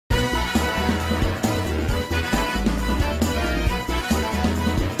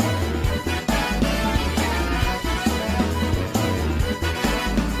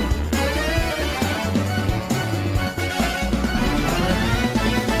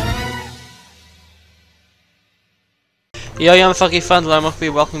Yo, I'm Funky Fun,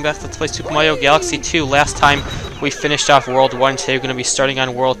 welcome back to Let's Play Super Mario Galaxy 2. Last time we finished off World 1, today we're going to be starting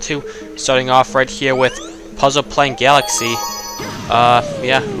on World 2. Starting off right here with Puzzle Plain Galaxy.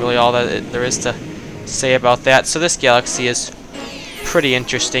 Yeah, really all that there is to say about that. So this galaxy is pretty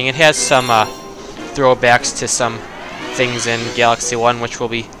interesting. It has some throwbacks to some things in Galaxy 1, which we'll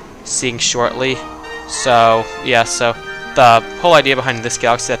be seeing shortly. So, yeah, so the whole idea behind this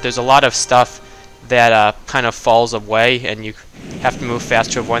galaxy is that there's a lot of stuff that kind of falls away, and you have to move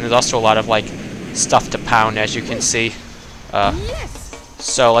fast to avoid. There's also a lot of like stuff to pound, as you can see.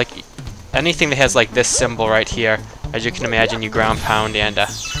 So like anything that has like this symbol right here, as you can imagine, you ground pound, and I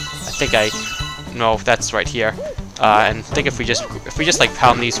think no, that's right here. And I think if we just like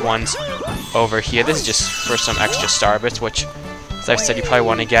pound these ones over here, this is just for some extra star bits, which, as I've said, you probably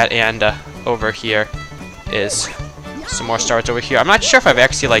want to get. And over here is some more stars over here. I'm not sure if I've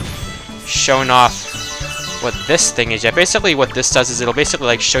actually like shown off what this thing is yet. Basically what this does is it'll basically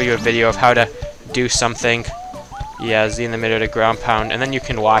like show you a video of how to do something. Yeah, Z in the middle to ground pound, and then you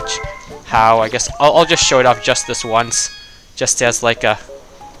can watch how, I guess I'll just show it off just this once, just as like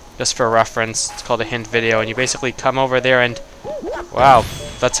just for reference. It's called a hint video, and you basically come over there and wow,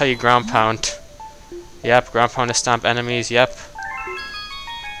 that's how you ground pound. Yep, ground pound to stomp enemies, yep.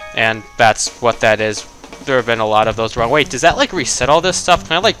 And that's what that is. There have been a lot of those wrong. Wait, does that like reset all this stuff?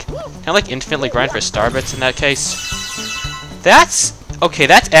 Can I like infinitely grind for star bits in that case? That's okay.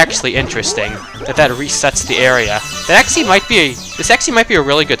 That's actually interesting. That resets the area. That actually might be this actually might be a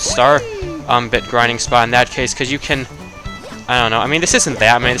really good star bit grinding spot in that case, because you can. I don't know. I mean, this isn't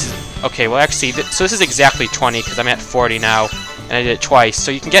that. I mean, this is okay. Well, actually, so this is exactly 20 because I'm at 40 now, and I did it twice.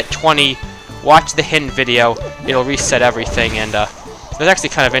 So you can get 20. Watch the hint video. It'll reset everything, and that's actually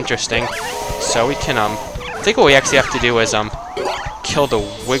kind of interesting. So we can I think what we actually have to do is kill the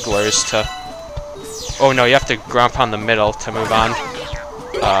wigglers to. Oh no, you have to ground pound the middle to move on.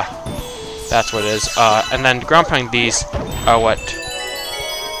 That's what it is. And then ground pounding these are what?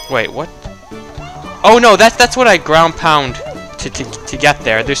 Wait, what? Oh no, that's what I ground pound to get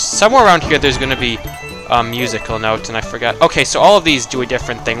there. There's somewhere around here. There's gonna be musical notes, and I forgot. Okay, so all of these do a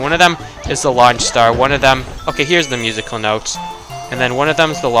different thing. One of them is the launch star. One of them. Okay, here's the musical notes. And then one of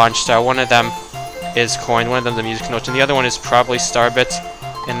them is the launch star, one of them is coin, one of them is the music notes, and the other one is probably star bits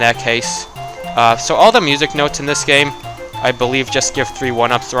in that case. So all the music notes in this game, I believe, just give 3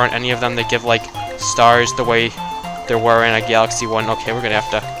 1-ups. There aren't any of them that give like stars the way there were in a Galaxy 1. Okay, we're gonna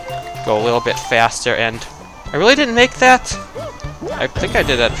have to go a little bit faster, and I really didn't make that. I think I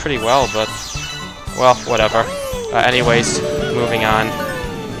did that pretty well, but well, whatever. Anyways, moving on.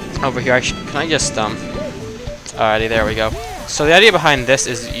 Over here, can I just alrighty, there we go. So the idea behind this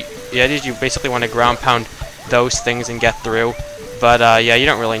is, you basically want to ground pound those things and get through. But yeah, you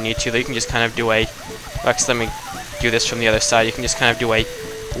don't really need to. You can just kind of do a. Actually, let me do this from the other side. You can just kind of do a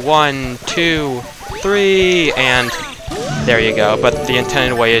 1, 2, 3, and there you go. But the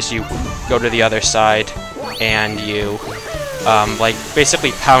intended way is you go to the other side and you like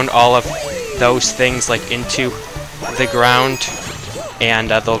basically pound all of those things like into the ground, and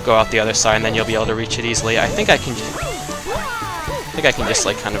they'll go out the other side, and then you'll be able to reach it easily. I think I can just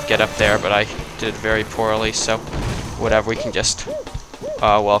like kind of get up there, but I did it very poorly, so whatever, we can just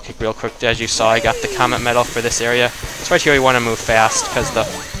wall kick real quick. As you saw, I got the Comet Medal for this area. It's right here we want to move fast, because the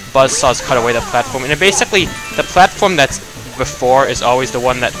buzzsaws cut away the platform, and basically the platform that's before is always the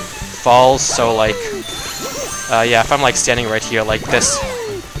one that falls, so like yeah, if I'm like standing right here, like this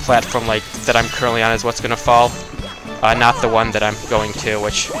platform like that I'm currently on is what's gonna fall, not the one that I'm going to,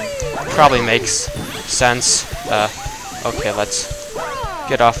 which probably makes sense. Okay, let's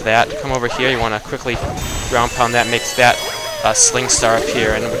get off that. Come over here. You want to quickly ground pound that. Makes that sling star up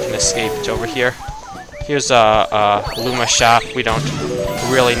here, and we can escape to over here. Here's a Luma shop. We don't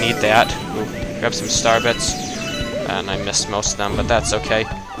really need that. We'll grab some star bits, and I missed most of them, but that's okay.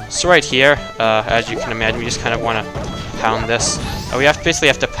 So right here, as you can imagine, we just kind of want to pound this. We basically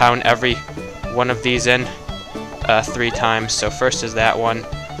have to pound every one of these in 3 times. So first is that one.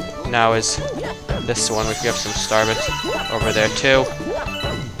 Now is this one. We have some star bits over there too.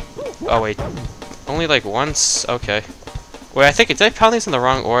 Oh wait, only like once? Okay. Wait, did I pound these in the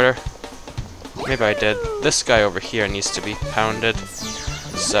wrong order? Maybe I did. This guy over here needs to be pounded.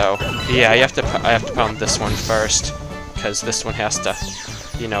 So yeah, I have to pound this one first, because this one has to,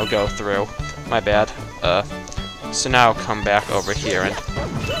 you know, go through. My bad. So now I'll come back over here, and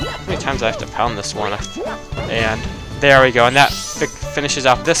how many times do I have to pound this one? And there we go, and that finishes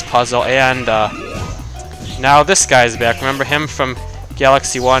off this puzzle, and now this guy's back. Remember him from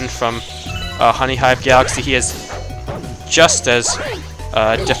Galaxy 1, from Honey Hive Galaxy? He is just as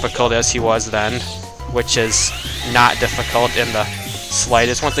difficult as he was then, which is not difficult in the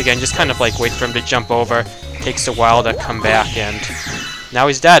slightest. Once again, just kind of like wait for him to jump over. Takes a while to come back, and now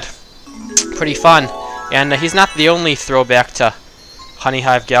he's dead. Pretty fun. And he's not the only throwback to Honey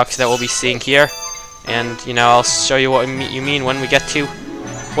Hive Galaxy that we'll be seeing here. And, you know, I'll show you what you mean when we get to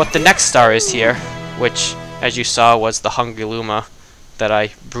what the next star is here, which, as you saw, was the Hungry Luma that I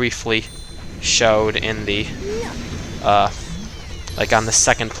briefly showed in the, like on the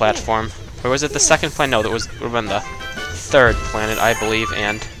second platform. Or was it the second planet? No, that would have been the third planet, I believe.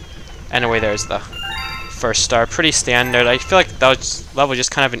 And anyway, there's the first star. Pretty standard. I feel like that level was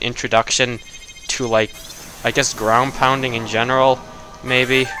just kind of an introduction to, like, I guess ground pounding in general,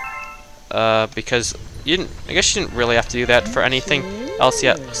 maybe. Because I guess you didn't really have to do that for anything else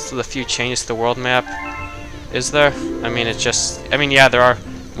yet. So the few changes to the world map, is there? I mean, yeah, there are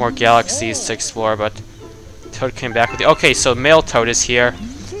more galaxies to explore, but Toad came back with okay, so male Toad is here.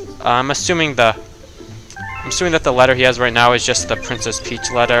 I'm assuming that the letter he has right now is just the Princess Peach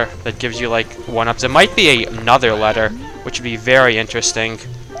letter that gives you like 1-ups. It might be another letter, which would be very interesting.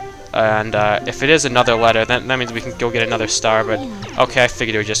 And if it is another letter, then that means we can go get another star, but okay, I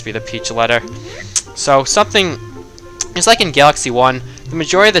figured it would just be the Peach letter. So something, it's like in Galaxy 1, the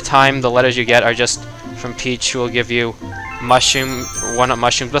majority of the time the letters you get are just from Peach, who will give you mushroom, 1-up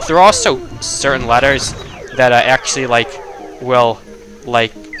mushrooms, but there are also certain letters that actually okay,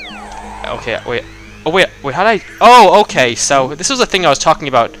 wait, how did oh, okay, so this was the thing I was talking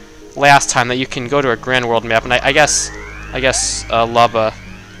about last time, that you can go to a Grand World map, and I guess Lubba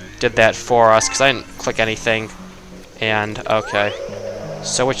did that for us, because I didn't click anything. And okay,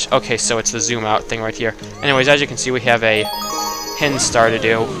 so it's the zoom out thing right here. Anyways, as you can see, we have a Hin star to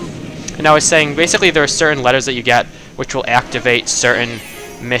do, and I was saying basically there are certain letters that you get which will activate certain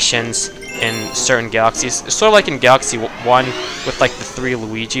missions in certain galaxies. It's sort of like in Galaxy 1 with like the 3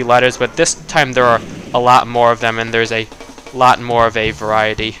 Luigi letters, but this time there are a lot more of them, and there's a lot more of a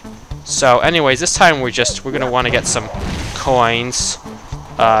variety. So anyways, this time we're gonna want to get some coins.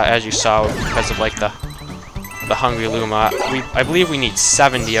 As you saw, because of like the Hungry Luma, I believe we need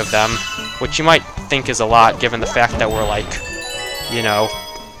 70 of them, which you might think is a lot given the fact that we're like, you know,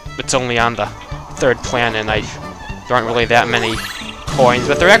 it's only on the third planet, and there aren't really that many coins,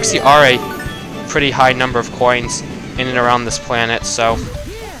 but there actually are a pretty high number of coins in and around this planet. So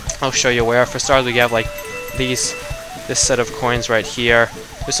I'll show you where. For starters, we have like this set of coins right here.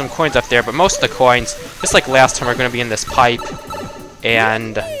 There's some coins up there, but most of the coins, just like last time, are going to be in this pipe.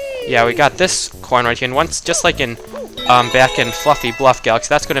 And yeah, we got this coin right here, and once, just like in back in Fluffy Bluff Galaxy,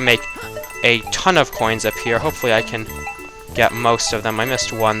 that's going to make a ton of coins up here. Hopefully I can get most of them. I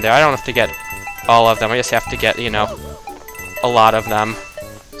missed one there. I don't have to get all of them. I just have to get, you know, a lot of them.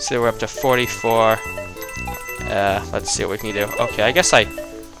 So we're up to 44. Let's see what we can do. Okay, I guess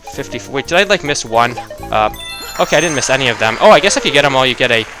 50. Wait, did I like miss one? Okay, I didn't miss any of them. Oh, I guess if you get them all, you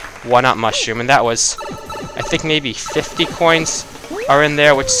get a 1-up mushroom, and that was, I think, maybe 50 coins are in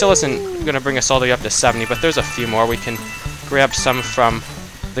there, which still isn't going to bring us all the way up to 70, but there's a few more. We can grab some from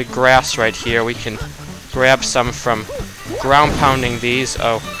the grass right here. We can grab some from ground pounding these.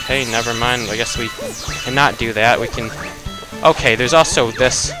 Okay, never mind. I guess we cannot do that. We can... Okay, there's also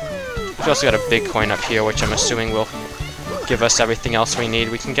this. We've also got a big coin up here, which I'm assuming will give us everything else we need.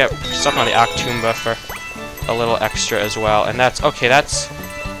 We can get something on the Octumba for a little extra as well. And that's... Okay, that's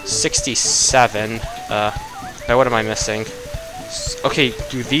 67. What am I missing? Okay,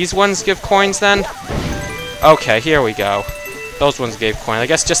 do these ones give coins then? Okay, here we go. Those ones gave coins. I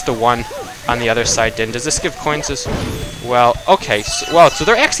guess just the one on the other side didn't. Does this give coins as well? Okay, so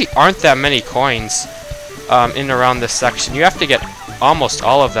there actually aren't that many coins in and around this section. You have to get almost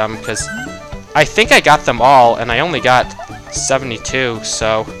all of them, because I think I got them all, and I only got 72,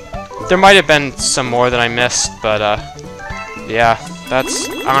 so there might have been some more that I missed, but yeah, that's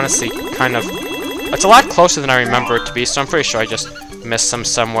honestly kind of... It's a lot closer than I remember it to be, so I'm pretty sure I just missed some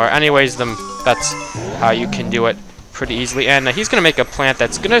somewhere. Anyways, that's how you can do it pretty easily. And he's going to make a plant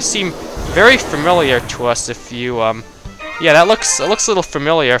that's going to seem very familiar to us if you... yeah, it looks a little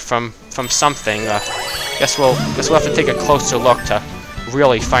familiar from something. Guess we'll have to take a closer look to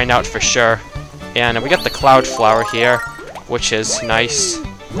really find out for sure. And we got the Cloud Flower here, which is nice.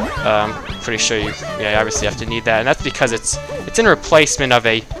 Pretty sure you obviously have to need that, and that's because it's in replacement of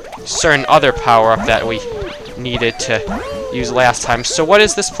a certain other power-up that we needed to use last time. So what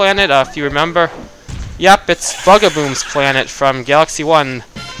is this planet, if you remember? Yep, it's Bugaboom's planet from Galaxy 1.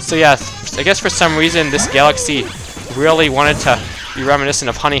 So yeah, I guess for some reason this galaxy really wanted to be reminiscent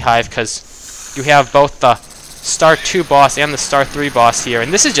of Honey Hive, because you have both the Star 2 boss and the Star 3 boss here,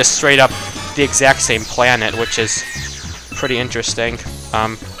 and this is just straight up the exact same planet, which is pretty interesting.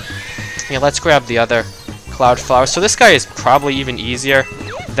 Yeah, let's grab the other Cloudflower. So this guy is probably even easier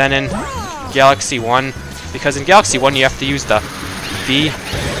than in Galaxy 1, because in Galaxy 1 you have to use the B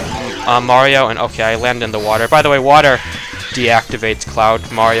Mario, and okay, I landed in the water. By the way, water deactivates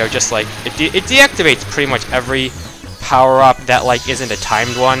Cloud Mario, just like it deactivates pretty much every power-up that like isn't a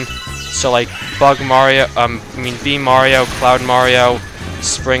timed one. So like Bug Mario, B Mario, Cloud Mario,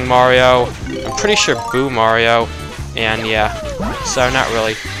 Spring Mario, I'm pretty sure Boo Mario, and yeah, so not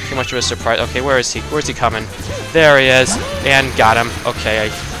really too much of a surprise. Okay, where is he? Where's he coming? There he is, and got him. Okay,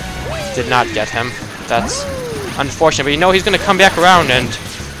 I did not get him. That's unfortunate, but you know he's gonna come back around, and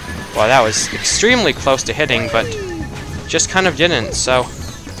well, that was extremely close to hitting, but just kind of didn't. So,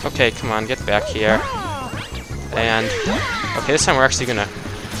 okay, come on, get back here. And okay, this time we're actually gonna.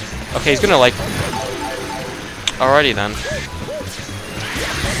 Okay, he's gonna like. Alrighty then.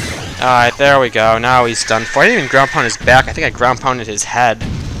 Alright, there we go. Now he's done for. I didn't even ground pound his back. I think I ground pounded his head,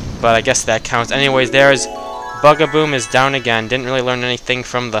 but I guess that counts. Anyways, there's Bugaboom is down again. Didn't really learn anything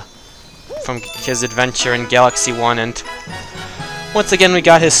from his adventure in Galaxy 1, and once again we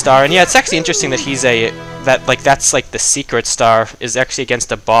got his star. And yeah, it's actually interesting that he's that's like the secret star is actually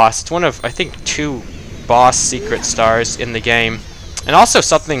against a boss. It's one of, I think, 2 boss secret stars in the game. And also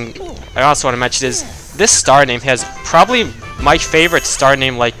something I also want to mention is this star name has probably my favorite star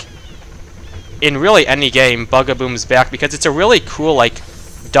name like in really any game, Bugaboom's back, because it's a really cool like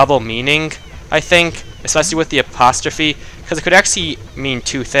double meaning, I think, especially with the apostrophe, because it could actually mean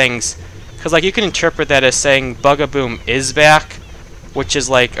 2 things. Because like you can interpret that as saying Bugaboom is back, which is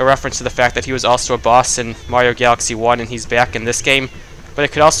like a reference to the fact that he was also a boss in Mario Galaxy 1 and he's back in this game. But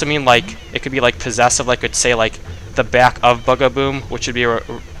it could also mean like, it could be like possessive, like it could say like the back of Bugaboom, which would be a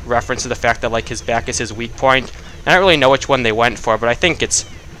reference to the fact that like his back is his weak point. And I don't really know which one they went for, but I think it's,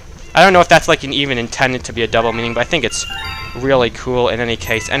 I don't know if that's like even intended to be a double meaning, but I think it's really cool in any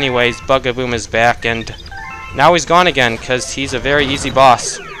case. Anyways, Bugaboom is back, and now he's gone again because he's a very easy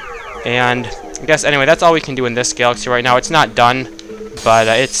boss. And I guess anyway, that's all we can do in this galaxy right now. It's not done, but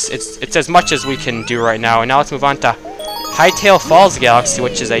it's as much as we can do right now. And now let's move on to Hytale Falls Galaxy,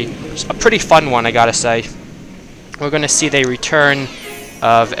 which is a pretty fun one, I gotta say. We're gonna see the return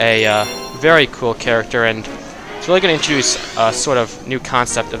of a very cool character, and it's really gonna introduce a sort of new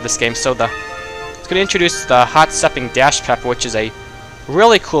concept of this game. So it's gonna introduce the Hot Stepping Dash Pepper, which is a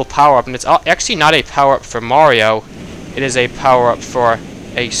really cool power-up, and it's actually not a power-up for Mario. It is a power-up for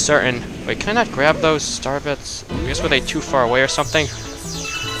a certain... Wait, can I not grab those star bits? I guess were they too far away or something?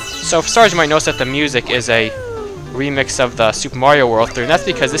 So for starters, you might notice that the music is a remix of the Super Mario World 3, and that's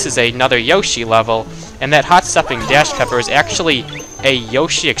because this is another Yoshi level, and that Hot Stepping Dash Pepper is actually a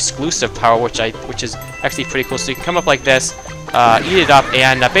Yoshi exclusive power, which is actually pretty cool. So you can come up like this, eat it up,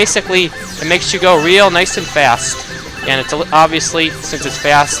 and basically it makes you go real nice and fast. And it's obviously, since it's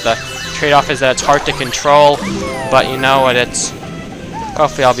fast, the trade-off is that it's hard to control, but you know what,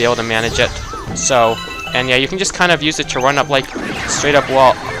 hopefully I'll be able to manage it. So, and yeah, you can just kind of use it to run up like straight up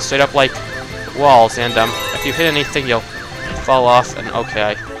like walls, and if you hit anything, you'll fall off. And okay,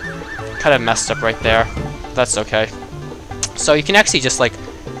 I kind of messed up right there. That's okay. So you can actually just like,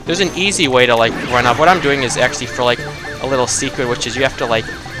 there's an easy way to like run up. What I'm doing is actually for like a little secret, which is you have to like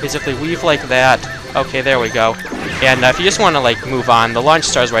basically weave like that. Okay, there we go. And if you just want to like move on, the launch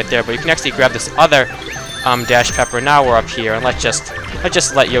star's right there, but you can actually grab this other Dash Pepper. Now we're up here, and let's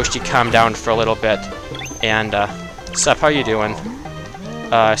just let Yoshi calm down for a little bit. And Sup, how you doing?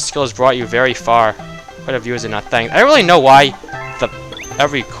 Skill has brought you very far. Quite a view is not thing. I don't really know why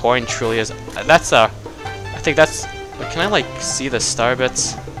every coin truly is. That's I think that's. Can I like see the star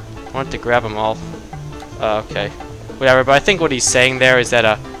bits? I wanted to grab them all. Okay, whatever. But I think what he's saying there is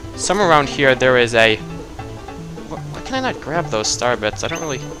that somewhere around here there is a. Why can I not grab those star bits? I don't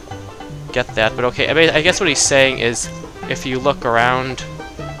really get that. But okay, I guess what he's saying is if you look around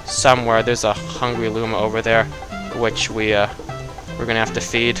somewhere, there's a Hungry Luma over there, which we're gonna have to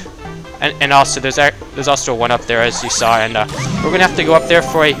feed. And also there's also one up there, as you saw, and we're gonna have to go up there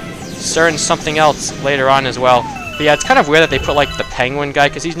for a certain something else later on as well. But yeah, it's kind of weird that they put like the penguin guy,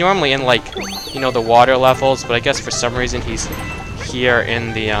 because he's normally in like, you know, the water levels, but I guess for some reason he's here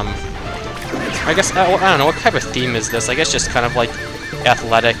in the I guess I don't know what type of theme is this. I guess just kind of like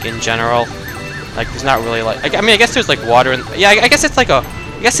athletic in general. Like there's not really like, I mean, I guess there's like water and yeah, I guess it's like a,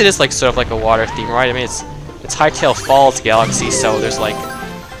 I guess it is like sort of like a water theme, right? I mean, it's Hytale Falls Galaxy, so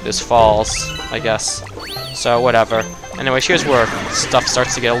there's falls, I guess. So whatever. Anyway, here's where stuff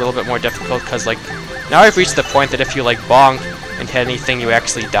starts to get a little bit more difficult, because like now I've reached the point that if you like bonk and hit anything, you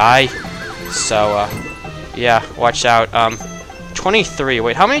actually die. So yeah, watch out. 23.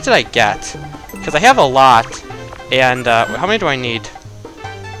 Wait, how many did I get? Because I have a lot, and how many do I need?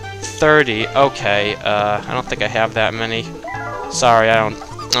 30. Okay, I don't think I have that many. Sorry, I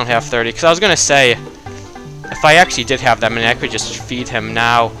don't have 30. Because I was gonna say, if I actually did have that many, I could just feed him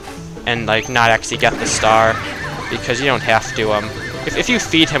now and like not actually get the star, because you don't have to. If you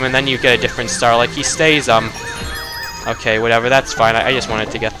feed him and then you get a different star, like he stays. Okay, whatever. That's fine. I just wanted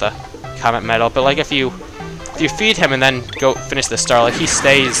to get the Comet Medal, but like if you feed him and then go finish the star, like he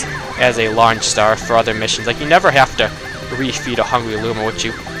stays as a launch star for other missions. Like you never have to refeed a Hungry Luma, which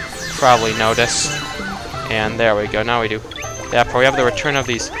you probably noticed. And there we go. Now we do that part. We have the return of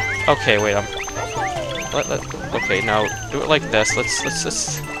these. Okay, wait. Okay, now do it like this.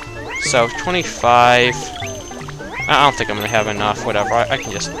 Let's. So 25. I don't think I'm gonna have enough. Whatever. I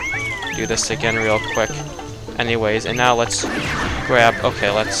can just do this again real quick. Anyways, and now let's grab. Okay,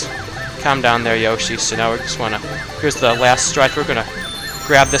 let's calm down there, Yoshi. So now we just wanna. Here's the last strike. We're gonna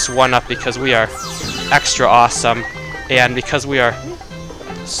grab this one up because we are extra awesome, and because we are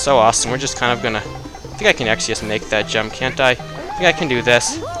so awesome, we're just kind of gonna. I think I can actually just make that jump, can't I? I think I can do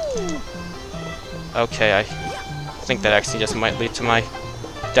this. Okay, I think that actually just might lead to my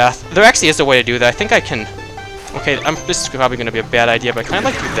death. There actually is a way to do that. I think I can. Okay, this is probably going to be a bad idea, but can I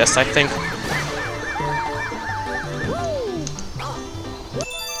like do this, I think?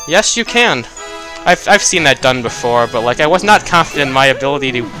 Yes, you can. I've seen that done before, but like I was not confident in my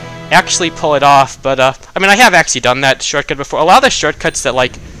ability to actually pull it off. But I mean, I have actually done that shortcut before. A lot of the shortcuts that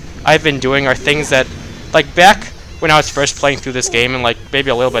like I've been doing are things that, like back when I was first playing through this game, and like maybe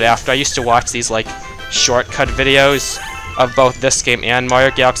a little bit after, I used to watch these like shortcut videos of both this game and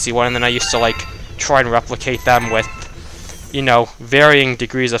Mario Galaxy 1, and then I used to like try and replicate them with, you know, varying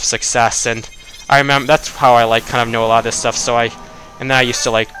degrees of success. And I remember that's how I like kind of know a lot of this stuff. So and then I used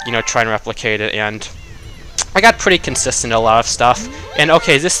to like, you know, try and replicate it, and I got pretty consistent at a lot of stuff. And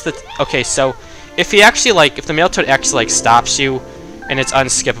okay, is this the so if he actually like, if the Mail Toad actually like stops you and it's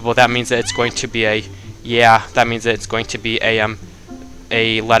unskippable, that means that it's going to be a that means that it's going to be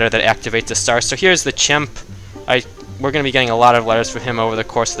a letter that activates a star. So here's the Chimp. We're going to be getting a lot of letters from him over the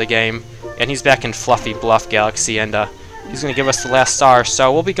course of the game, and he's back in Fluffy Bluff Galaxy, and he's going to give us the last star.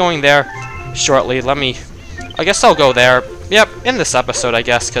 So we'll be going there shortly. I guess I'll go there. Yep, in this episode, I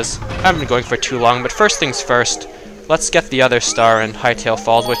guess, because I haven't been going for too long. But first things first, let's get the other star in Hytale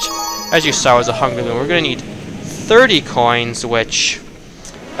Falls, which, as you saw, was a Hungry Luma. We're going to need 30 coins, which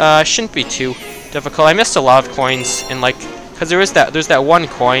shouldn't be too difficult. I missed a lot of coins in like, because there's that one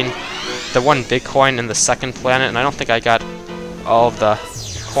coin, the one big coin in the second planet, and I don't think I got all of the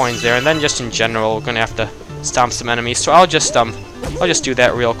coins there. And then just in general, we're gonna have to stomp some enemies. So I'll just do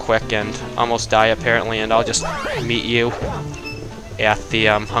that real quick and almost die apparently, and I'll just meet you at the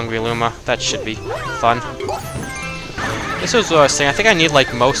Hungry Luma. That should be fun. This was what I was saying. I think I need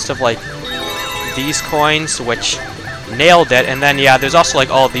like most of like these coins, which nailed it. And then yeah, there's also like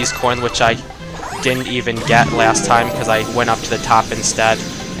all of these coins which I didn't even get last time because I went up to the top instead,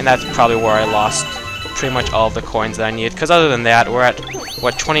 and that's probably where I lost pretty much all of the coins that I need. Because other than that, we're at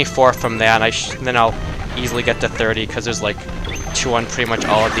what, 24 from that. Then I'll easily get to 30 because there's like 2 on pretty much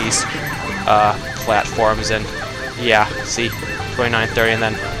all of these platforms, and yeah, see, 29, 30, and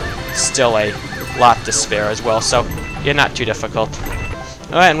then still a lot to spare as well. So yeah, not too difficult.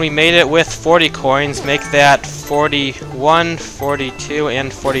 Alright, and we made it with 40 coins. Make that 41, 42,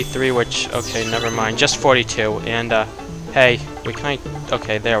 and 43, which, okay, never mind. Just 42. And, hey,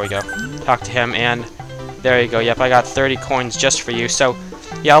 okay, there we go. Talk to him, and there you go. Yep, I got 30 coins just for you. So,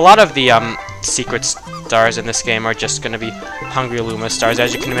 yeah, a lot of the, secret stars in this game are just going to be Hungry Luma stars,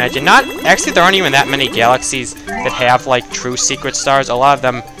 as you can imagine. Actually, there aren't even that many galaxies that have, like, true secret stars. A lot of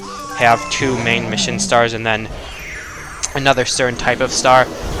them have 2 main mission stars, and then another certain type of star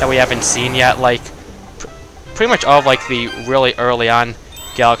that we haven't seen yet. Like pretty much all of like the really early on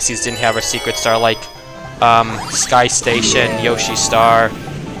galaxies didn't have a secret star, like Sky Station, Yoshi Star,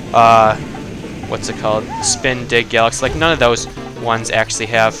 what's it called, Spin Dig Galaxy. Like none of those ones actually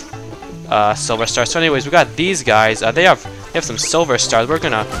have silver stars. So anyways, we got these guys. They have some silver stars. We're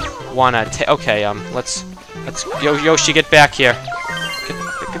gonna wanna okay, let's Yoshi, get back here.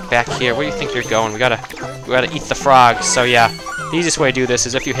 Get back here. Where do you think you're going? We gotta eat the frogs. So yeah, the easiest way to do this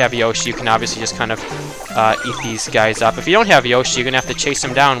is if you have Yoshi, you can obviously just kind of eat these guys up. If you don't have Yoshi, you're gonna have to chase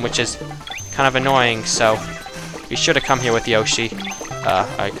him down, which is kind of annoying. So you should have come here with Yoshi.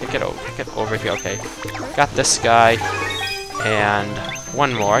 I could get over here. Okay, got this guy and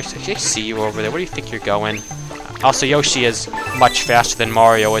one more. I see you over there. Where do you think you're going? Also, Yoshi is much faster than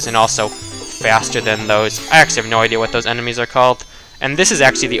Mario is, and also faster than those. I actually have no idea what those enemies are called. And this is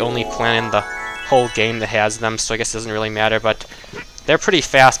actually the only planet in the whole game that has them, so I guess it doesn't really matter, but they're pretty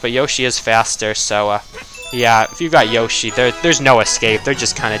fast, but Yoshi is faster, so yeah, if you've got Yoshi, there's no escape. They're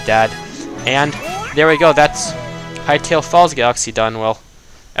just kind of dead. And there we go. That's Hytale Falls Galaxy done. Well,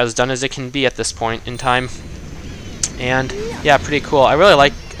 as done as it can be at this point in time. And yeah, pretty cool.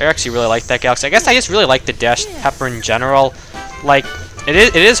 I actually really like that galaxy. I guess I just really like the Dash Pepper in general. Like,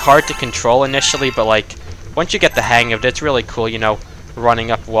 it is hard to control initially, but like once you get the hang of it, it's really cool. You know, running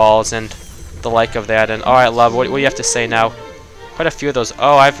up walls and the like of that. And alright, love, what do you have to say now? Quite a few of those.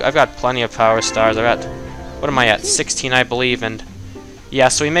 Oh, I've got plenty of power stars. I've got, what am I at? 16, I believe. And yeah,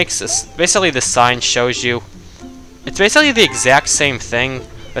 so he makes this. Basically, the sign shows you. It's basically the exact same thing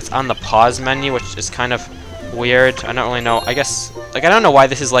that's on the pause menu, which is kind of weird. I don't really know. I guess, like, I don't know why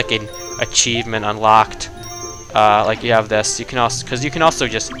this is like an achievement unlocked. Like you have this. You can also, because you can also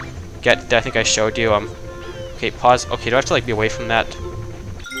just get. I think I showed you. Okay, pause. Okay, do I have to like be away from that?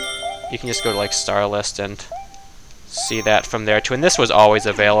 You can just go to like Star List and see that from there too. And this was always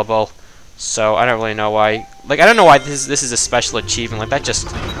available, so I don't really know why. Like, I don't know why this is a special achievement. Like, that's just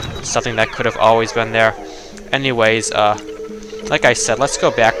something that could have always been there. Anyways, like I said, let's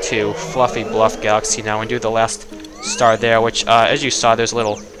go back to Fluffy Bluff Galaxy now and do the last star there, which, as you saw, there's a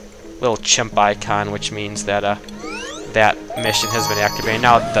little chimp icon, which means that that mission has been activated.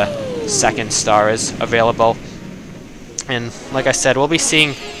 Now the second star is available, and like I said, we'll be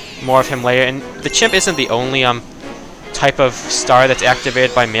seeing more of him later. And the chimp isn't the only type of star that's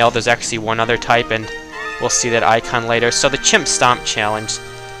activated by mail. There's actually one other type, and we'll see that icon later. So the Chimp Stomp Challenge.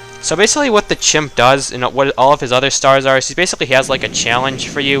 So basically what the chimp does, and what all of his other stars are, is he basically has like a challenge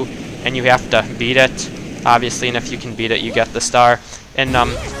for you, and you have to beat it, obviously, and if you can beat it, you get the star. And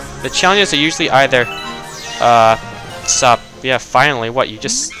the challenges are usually either, yeah, finally, what, you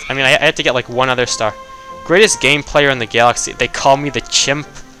just, I mean, I had to get like one other star. Greatest game player in the galaxy. They call me the chimp.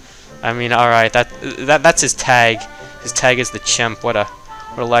 I mean, alright, that's his tag. His tag is the chimp. What a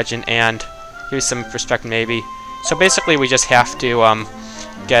legend. And here's some perspective, maybe. So basically, we just have to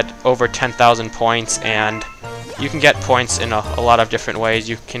get over 10,000 points, and you can get points in a lot of different ways.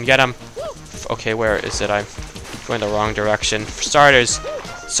 You can get them. Okay, where is it? I'm going the wrong direction. For starters,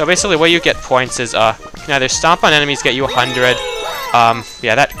 so basically, where you get points is you can either stomp on enemies, get you 100.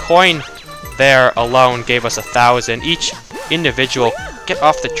 Yeah, that coin there alone gave us 1,000. Each individual, get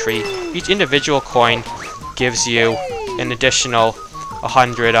off the tree. Each individual coin gives you an additional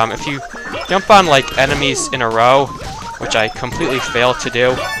 100. If you jump on like enemies in a row, which I completely failed to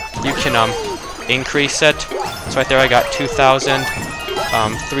do, you can increase it. So right there I got 2,000.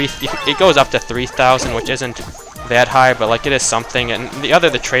 It goes up to 3,000, which isn't that high, but like it is something. And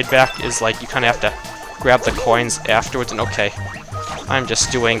the trade back is like you kind of have to grab the coins afterwards. And okay, I'm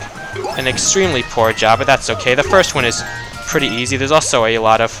just doing an extremely poor job, but that's okay. The first one is pretty easy. There's also a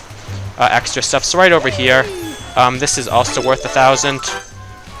lot of extra stuff. So right over here, this is also worth 1,000.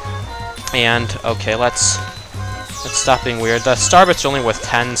 And okay, let's stop being weird. The star bits are only worth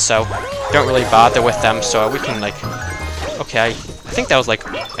 10, so don't really bother with them. So we can like, okay, I think that was like,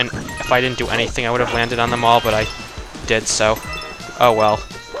 and if I didn't do anything, I would have landed on them all, but I did. So, oh well.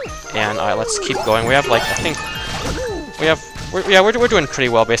 And let's keep going. We have like, I think we have, we're doing pretty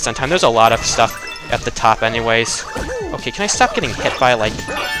well based on time. There's a lot of stuff at the top, anyways. Okay, can I stop getting hit by like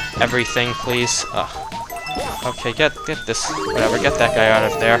everything, please? Okay, get this, whatever, get that guy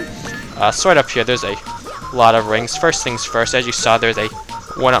out of there. So right up here, there's a lot of rings. First things first, as you saw, there's a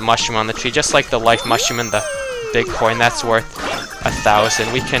 1-up mushroom on the tree, just like the life mushroom and the big coin. That's worth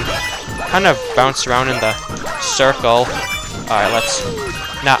 1,000. We can kind of bounce around in the circle. Alright, let's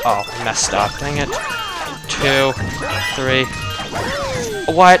not, oh, I messed up, dang it. 2, 3.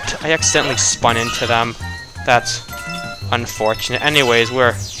 What? I accidentally spun into them. That's unfortunate. Anyways,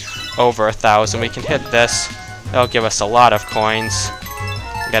 we're over 1,000. We can hit this. That'll give us a lot of coins.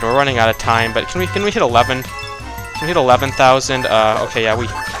 Again, we're running out of time, but can we hit 11? Can we hit 11,000? Okay, yeah, we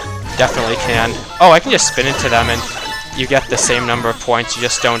definitely can. Oh, I can just spin into them, and you get the same number of points. You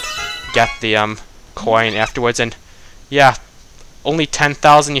just don't get the coin afterwards. And yeah, only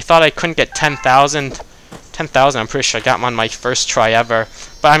 10,000. You thought I couldn't get 10,000? 10,000. I'm pretty sure I got them on my first try ever.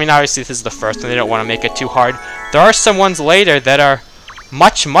 But I mean, obviously this is the first, and they don't want to make it too hard. There are some ones later that are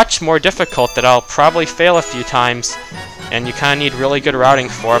much more difficult that I'll probably fail a few times, and you kind of need really good routing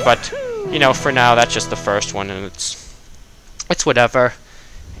for, but you know, for now that's just the first one, and it's whatever.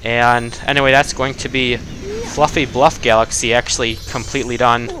 And anyway, that's going to be Fluffy Bluff Galaxy actually completely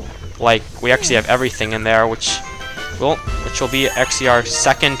done. Like, we actually have everything in there, which will be actually our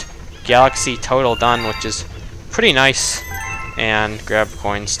second galaxy total done, which is pretty nice. And grab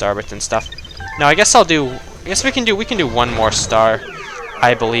coins, starbits, and stuff. Now I guess we can do one more star,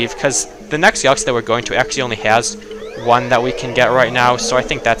 I believe, because the next galaxy that we're going to actually only has one that we can get right now, so I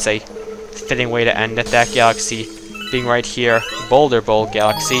think that's a fitting way to end it. That galaxy being right here, Boulder Bowl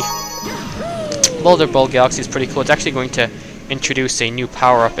Galaxy. Boulder Bowl Galaxy is pretty cool. It's actually going to introduce a new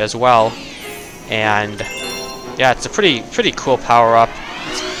power-up as well. And yeah, it's a pretty cool power-up.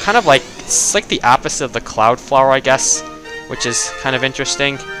 It's kind of like, it's like the opposite of the Cloud Flower, I guess, which is kind of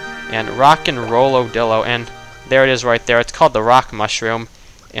interesting. And Rock and Rollodillo, and there it is right there. It's called the Rock Mushroom,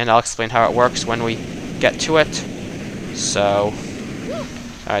 and I'll explain how it works when we get to it. So,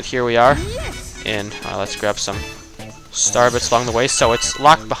 alright, here we are, and let's grab some star bits along the way. So it's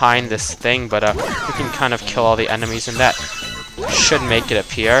locked behind this thing, but we can kind of kill all the enemies, and that should make it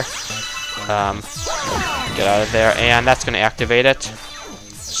appear. Get out of there, and that's going to activate it.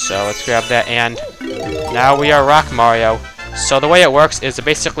 So let's grab that, and now we are Rock Mario. So the way it works is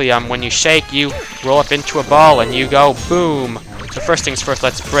basically when you shake, you roll up into a ball and you go boom. So first things first,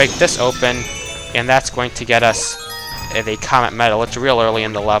 let's break this open, and that's going to get us the Comet Medal. It's real early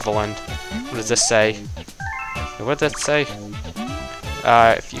in the level, and what does this say? What does it say?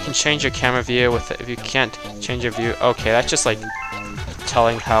 If you can change your camera view with it, if you can't change your view, okay, that's just like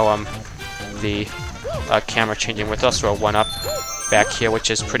telling how the camera changing with us. Roll one up back here, which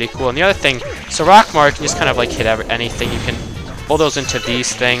is pretty cool. And the other thing, so Rock Mario can just kind of like hit anything. You can bulldoze into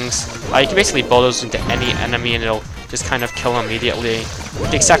these things. You can basically bulldoze into any enemy and it'll just kind of kill them immediately, with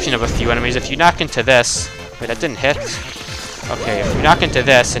the exception of a few enemies. If you knock into this, wait, that didn't hit. Okay, if you knock into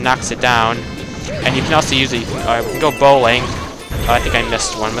this, it knocks it down. And you can also use we can go bowling. I think I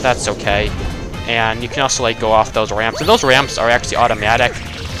missed one, but that's okay. And you can also like go off those ramps, and those ramps are actually automatic,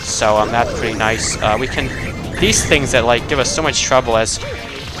 so that's pretty nice. We can these things that like give us so much trouble as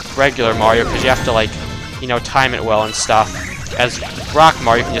regular Mario, because you have to like, you know, time it well and stuff. As Rock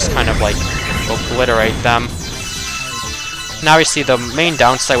Mario, you can just kind of like obliterate them. Now you see the main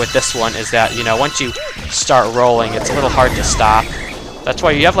downside with this one is that, you know, once you start rolling, it's a little hard to stop. That's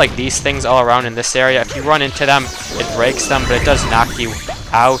why you have like these things all around in this area. If you run into them, it breaks them, but it does knock you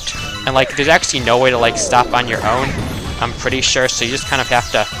out. And like, there's actually no way to like stop on your own, I'm pretty sure. So you just kind of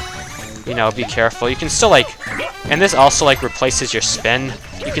have to, you know, be careful. You can still like, and this also like replaces your spin.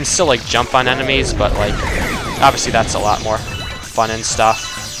 You can still like jump on enemies, but like, obviously that's a lot more fun and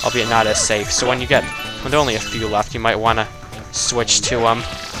stuff, albeit not as safe. So when there are only a few left, you might want to switch to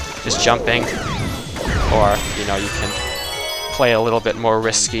just jumping, or you know, you can play a little bit more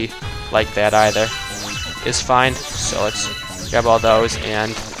risky like that either is fine. So let's grab all those.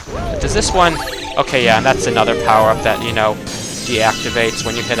 And does this one, okay, yeah, and that's another power-up that, you know, deactivates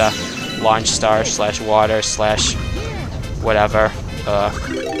when you hit a launch star / water / whatever.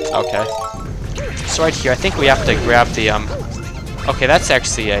 Okay, so right here I think we have to grab the okay, that's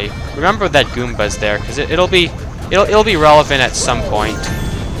actually remember that Goomba's there, because it'll be relevant at some point,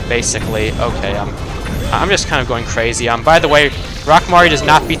 basically. Okay, I'm just kind of going crazy. By the way, Rock Mario does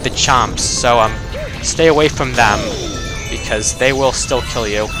not beat the Chomps, so stay away from them, because they will still kill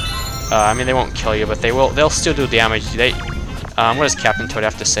you. I mean, they won't kill you, but they'll still do damage. What does Captain Toad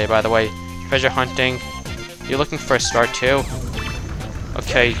have to say, by the way? Treasure hunting. You're looking for a star too?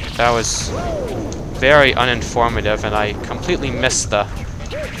 Okay, that was very uninformative, and I completely missed the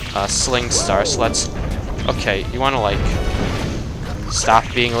Sling Star. So let's. Okay, you want to like stop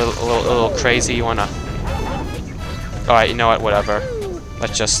being a little crazy. You want to. Alright, you know what? Whatever.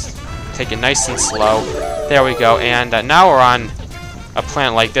 Let's just take it nice and slow. There we go. And now we're on a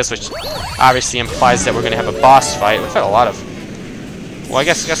planet like this, which obviously implies that we're going to have a boss fight. We've had a lot of. Well, I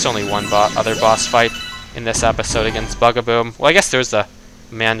guess only one other boss fight in this episode against Bugaboom. Well, I guess there's the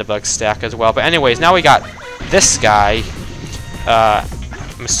Mandibug stack as well. But anyways, now we got this guy.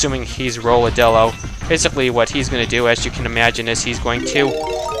 I'm assuming he's Rollodillo. Basically, what he's going to do, as you can imagine, is he's going to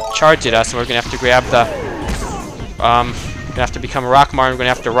charge at us, and we're going to have to grab the. We're going to have to become a Rock Mario. We're going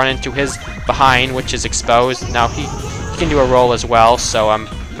to have to run into his behind, which is exposed. Now he can do a roll as well, so I'm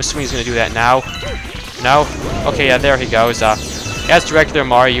assuming he's going to do that now. No? Okay, yeah, there he goes. As regular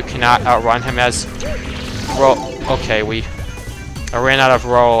Mario, you cannot outrun him as roll. Okay, I ran out of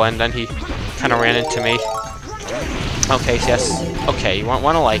roll, and then he kind of ran into me. Okay, yes. Okay, you want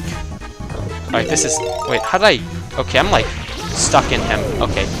to like. Alright, this is. Wait, how did I. Okay, I'm like stuck in him.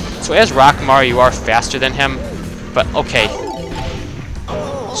 Okay, so as Rock Mario, you are faster than him, but okay.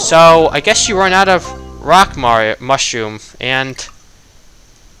 So I guess you run out of Rock Mario Mushroom, and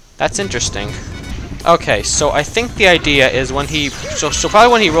that's interesting. Okay, so I think the idea is when he, so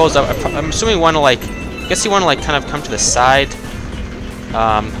probably when he rolls up, I'm assuming you want to like, I guess you want to like kind of come to the side.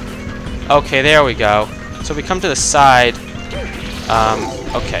 Okay, there we go. So if we come to the side,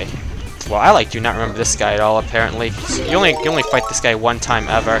 okay. Well, I like do not remember this guy at all. Apparently, you only fight this guy one time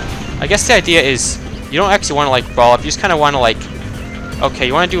ever. I guess the idea is you don't actually want to like brawl up. You just kind of want to like Okay,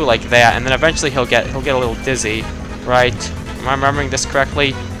 you want to do like that, and then eventually he'll get a little dizzy, right? Am I remembering this correctly?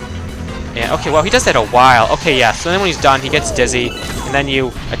 Yeah, okay, well, he does that a while. Okay, yeah, so then when he's done, he gets dizzy, and then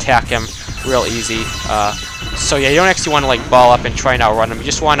you attack him real easy. So yeah, you don't actually want to, like, ball up and try and outrun him. You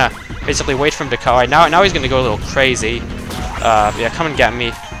just want to basically wait for him to come. Alright, now he's going to go a little crazy. Yeah, come and get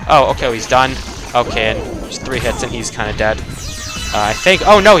me. Oh, okay, well, he's done. Okay, and just 3 hits, and he's kind of dead. I think...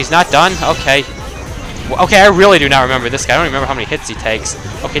 Oh, no, he's not done? Okay. Well, okay, I really do not remember this guy. I don't remember how many hits he takes.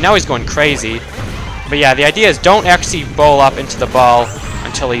 Okay, now he's going crazy. But yeah, the idea is don't actually bowl up into the ball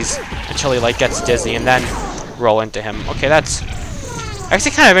until he like gets dizzy, and then roll into him. Okay, that's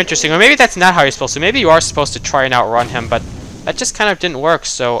actually kind of interesting. Or maybe that's not how you're supposed to. Maybe you are supposed to try and outrun him, but that just kind of didn't work.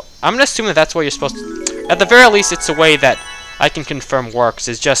 So I'm gonna assume that that's what you're supposed to. At the very least, it's a way that I can confirm works.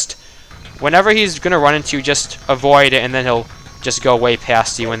 Is just whenever he's gonna run into you, just avoid it, and then he'll just go way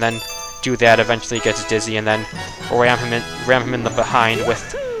past you, and then do that. Eventually, he gets dizzy, and then ram him in the behind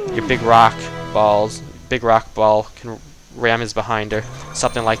with your big rock balls. Big rock ball can ram his behind or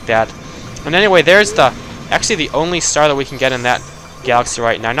something like that. And anyway, there's actually the only star that we can get in that galaxy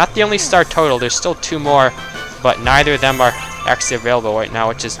right now. Not the only star total. There's still 2 more, but neither of them are actually available right now,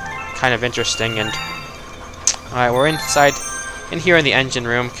 which is kind of interesting. And alright, we're inside in here in the engine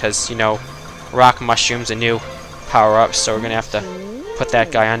room because, you know, rock mushroom's a new power-up, so we're gonna have to put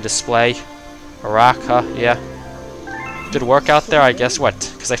that guy on display. A rock, huh? Yeah. Good work out there, I guess.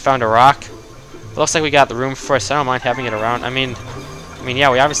 What? Because I found a rock. It looks like we got the room for us. I don't mind having it around. I mean, yeah,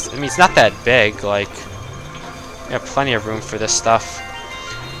 we obviously. I mean, it's not that big. Like, we have plenty of room for this stuff.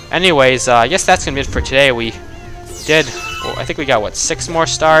 Anyways, I guess that's gonna be it for today. We did. Well, I think we got what 6 more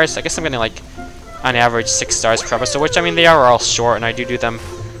stars. I guess I'm gonna like, on average, 6 stars per episode. Which I mean, they are all short, and I do them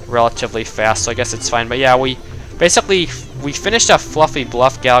relatively fast. So I guess it's fine. But yeah, we finished up Fluffy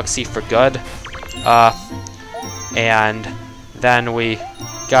Bluff Galaxy for good. And then we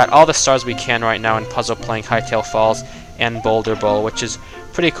got all the stars we can right now in Puzzle Playing Hytale Falls and Boulder Bowl, which is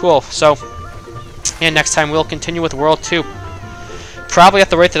pretty cool. So, and next time we'll continue with World 2. Probably at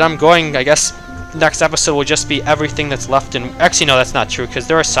the rate that I'm going, I guess next episode will just be everything that's left in... Actually, no, that's not true, because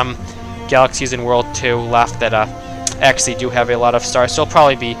there are some galaxies in World 2 left that actually do have a lot of stars. So it'll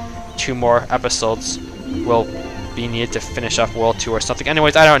probably be 2 more episodes will be needed to finish off World 2 or something.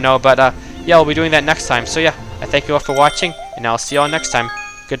 Anyways, I don't know, but yeah, we'll be doing that next time. So yeah, I thank you all for watching, and I'll see you all next time.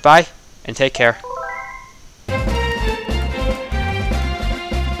 Goodbye, and take care.